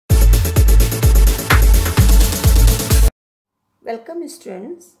Welcome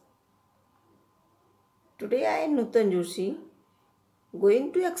students. Today I am Nutan Joshi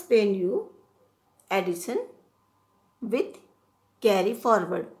going to explain you addition with carry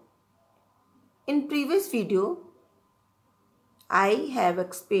forward. In previous video I have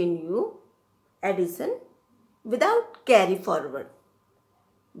explained you addition without carry forward.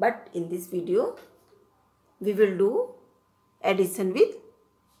 But in this video we will do addition with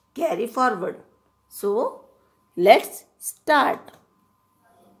carry forward. So let's start.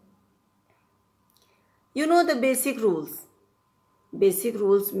 You know the basic rules. Basic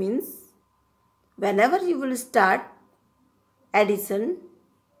rules means whenever you will start addition,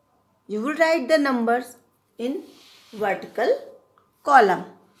 you will write the numbers in vertical column.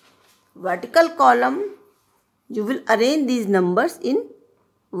 Vertical column, you will arrange these numbers in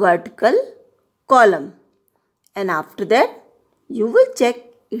vertical column. And after that, you will check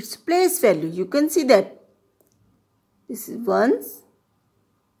its place value. You can see that this is ones,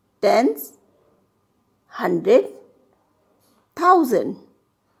 tens, 100, 1000.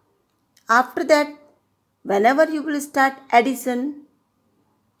 After that, whenever you will start addition,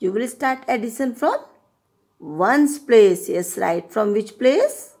 you will start addition from ones place. Yes, right. From which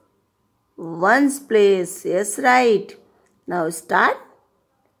place? Ones place. Yes, right. Now start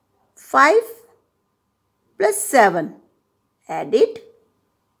 5 plus 7. Add it.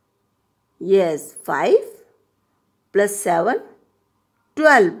 Yes, 5 plus 7,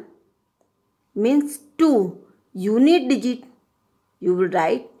 12. Means 2 unit digit you will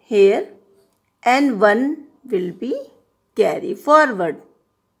write here and 1 will be carry forward.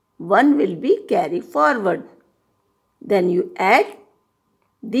 1 will be carry forward. Then you add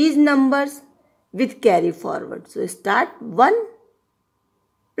these numbers with carry forward. So start 1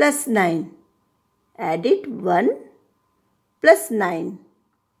 plus 9. Add it 1 plus 9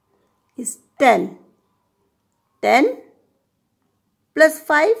 is 10. 10 plus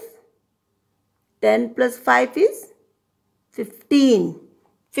 5. 10 plus 5 is 15.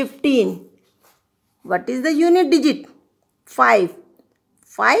 15. What is the unit digit? 5.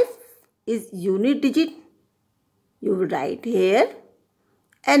 5 is unit digit. You will write here.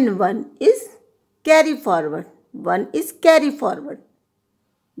 And 1 is carry forward. 1 is carry forward.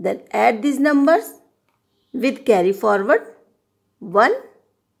 Then add these numbers with carry forward. 1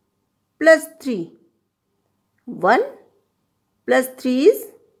 plus 3. 1 plus 3 is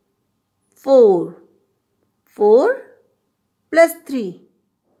 4. 4 plus 3.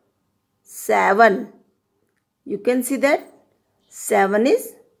 7. You can see that 7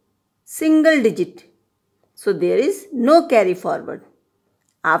 is single digit. So there is no carry forward.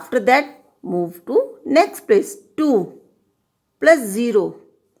 After that, move to next place. 2 plus 0.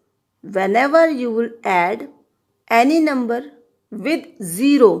 Whenever you will add any number with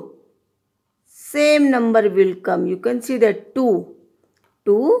 0, same number will come. You can see that 2.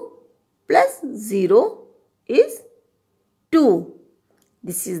 2 plus 0 is 2.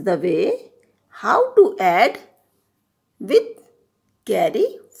 This is the way how to add with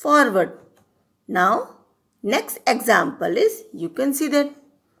carry forward. Now, next example is, you can see that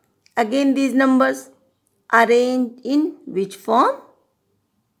again these numbers arranged in which form?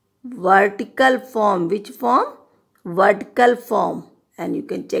 Vertical form. Which form? Vertical form. And you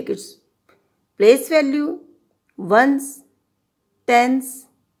can check its place value. Ones, tens,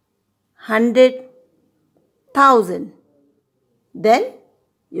 100, 1000. Then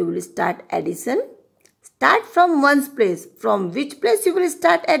you will start addition. Start from ones place. From which place you will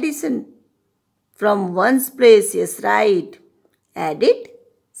start addition? From ones place. Yes, right. Add it.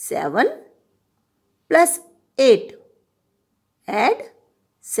 7 plus 8. Add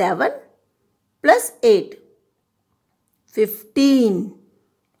 7 plus 8. 15.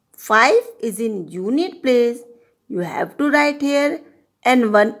 5 is in unit place. You have to write here.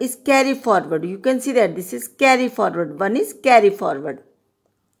 And 1 is carry forward. You can see that this is carry forward. 1 is carry forward.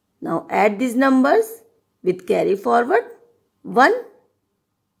 Now add these numbers with carry forward. 1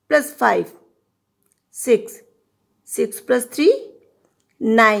 plus 5. 6. 6 plus 3.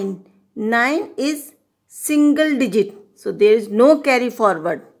 9. 9 is single digit. So there is no carry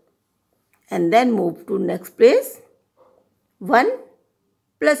forward. And then move to next place. 1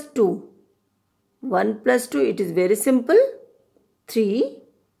 plus 2. 1 plus 2, it is very simple. 3.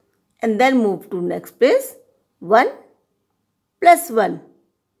 And then move to next place. 1 plus 1.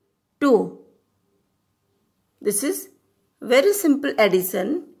 2. This is very simple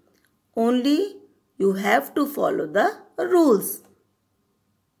addition. Only you have to follow the rules.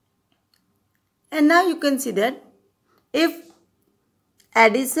 And now you can see that if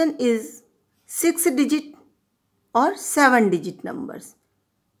addition is 6 digit or 7 digit numbers,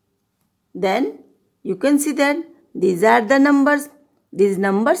 then you can see that These are the numbers. These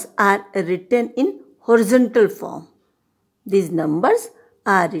numbers are written in horizontal form. These numbers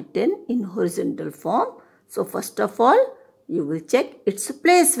are written in horizontal form. So first of all, you will check its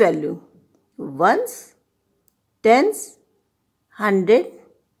place value. Ones, tens, 100,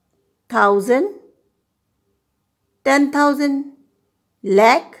 1000, 10,000,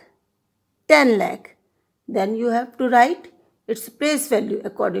 lakh, 10 lakh. Then you have to write its place value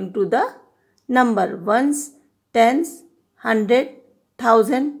according to the number. Ones, tens, 100,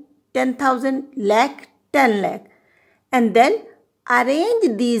 1000, 10,000, lakh, 10 lakh. And then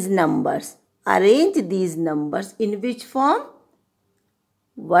arrange these numbers. Arrange these numbers in which form?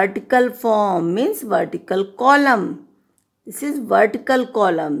 Vertical form means vertical column. This is vertical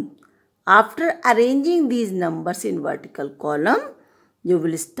column. After arranging these numbers in vertical column, you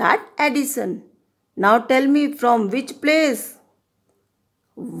will start addition. Now tell me from which place?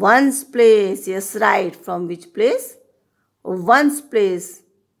 Ones place. Yes, right. From which place? Ones place.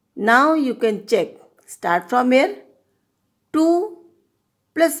 Now you can check. Start from here. 2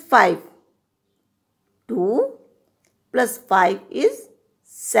 plus 5. 2 plus 5 is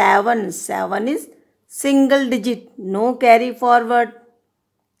 7. 7 is single digit. No carry forward.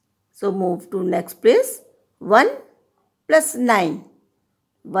 So move to next place. 1 plus 9.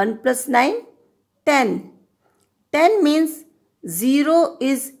 1 plus 9, 10. 10 means 0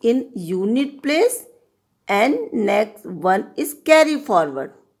 is in unit place and next 1 is carry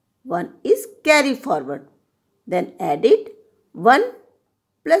forward. 1 is carry forward. Then add it. 1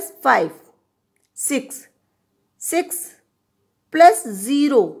 plus 5, 6. 6 plus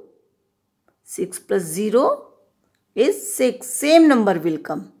 0. 6 plus 0 is 6. Same number will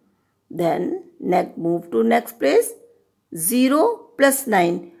come. Then move to next place. 0 plus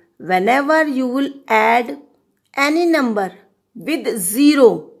 9. Whenever you will add any number with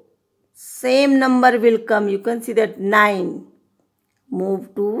 0, same number will come. You can see that 9.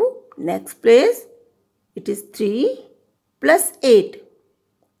 Move to next place. It is 3 plus 8.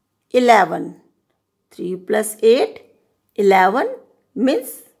 11. 3 plus 8. 11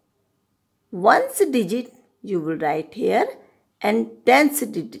 means ones digit you will write here and tens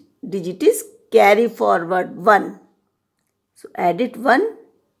digit is carry forward 1. So add it 1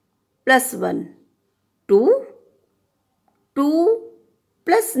 plus 1. 2. 2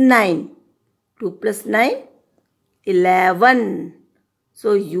 plus 9. 2 plus 9. 11.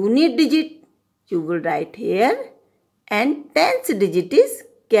 So unit digit you will write here and tens digit is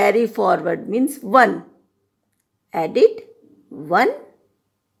carry forward means 1. Add it. 1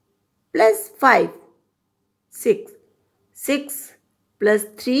 plus 5. 6. 6 plus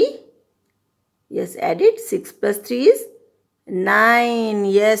 3. Yes, add it. 6 plus 3 is 9.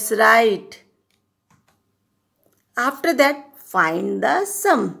 Yes, right. After that, find the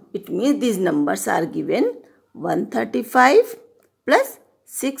sum. It means these numbers are given 135 plus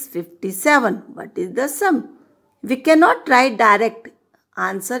 657. What is the sum? We cannot write direct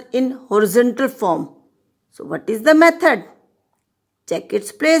answer in horizontal form. So what is the method? Check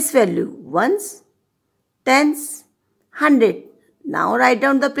its place value. Ones, tens, 100. Now write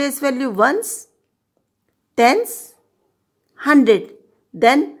down the place value. Ones, tens, 100.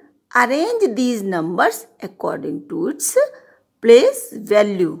 Then arrange these numbers according to its place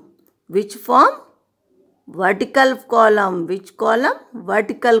value. Which form? Vertical column. Which column?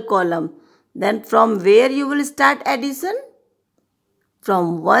 Vertical column. Then from where you will start addition?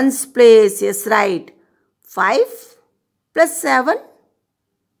 From ones place. Yes, right. 5 plus 7,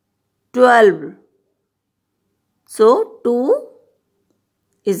 12. So 2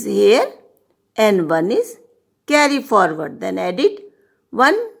 is here and 1 is carry forward. Then add it.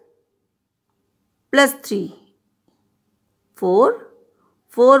 1 plus 3, 4.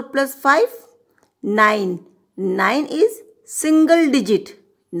 4 plus 5, 9. 9 is single digit.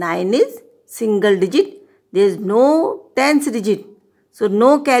 9 is single digit. There is no tens digit. So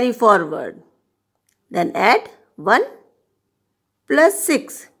no carry forward. Then add 1 plus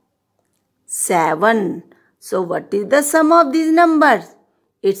 6, 7. So what is the sum of these numbers?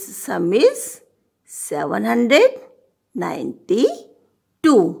 Its sum is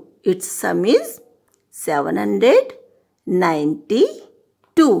 792. Its sum is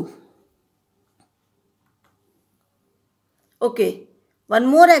 792. Okay, one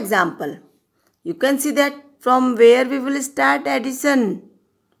more example. You can see that from where we will start addition.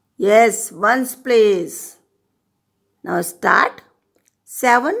 Yes, ones place. Now start.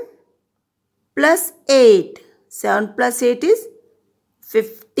 7 plus 8. 7 plus 8 is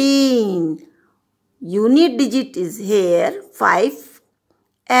 15. Unit digit is here 5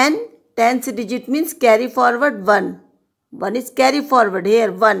 and tens digit means carry forward 1. 1 is carry forward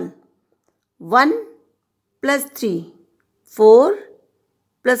here 1. 1 plus 3. 4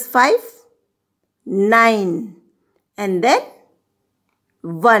 plus 5, 9. And then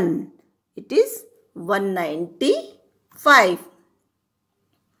 1. It is 195.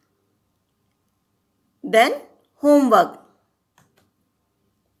 Then homework.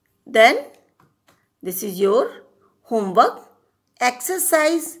 Then this is your homework.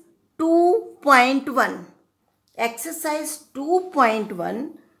 Exercise 2.1. Exercise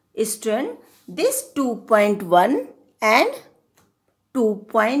 2.1. Student, this 2.1 and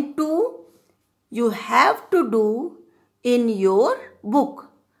 2.2 you have to do in your book.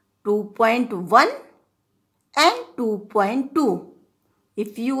 2.1 and 2.2.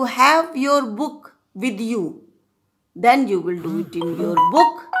 If you have your book with you, then you will do it in your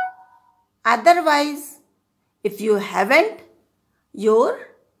book. Otherwise, if you haven't your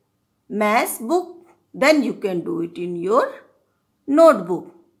maths book, then you can do it in your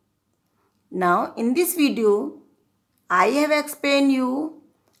notebook. Now, in this video, I have explained you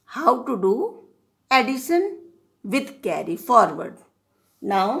how to do addition with carry forward.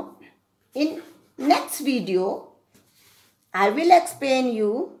 Now, in next video, I will explain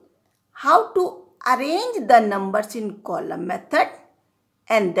you how to arrange the numbers in column method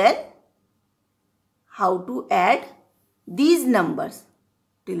and then how to add these numbers.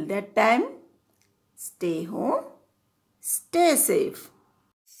 Till that time, stay home, stay safe.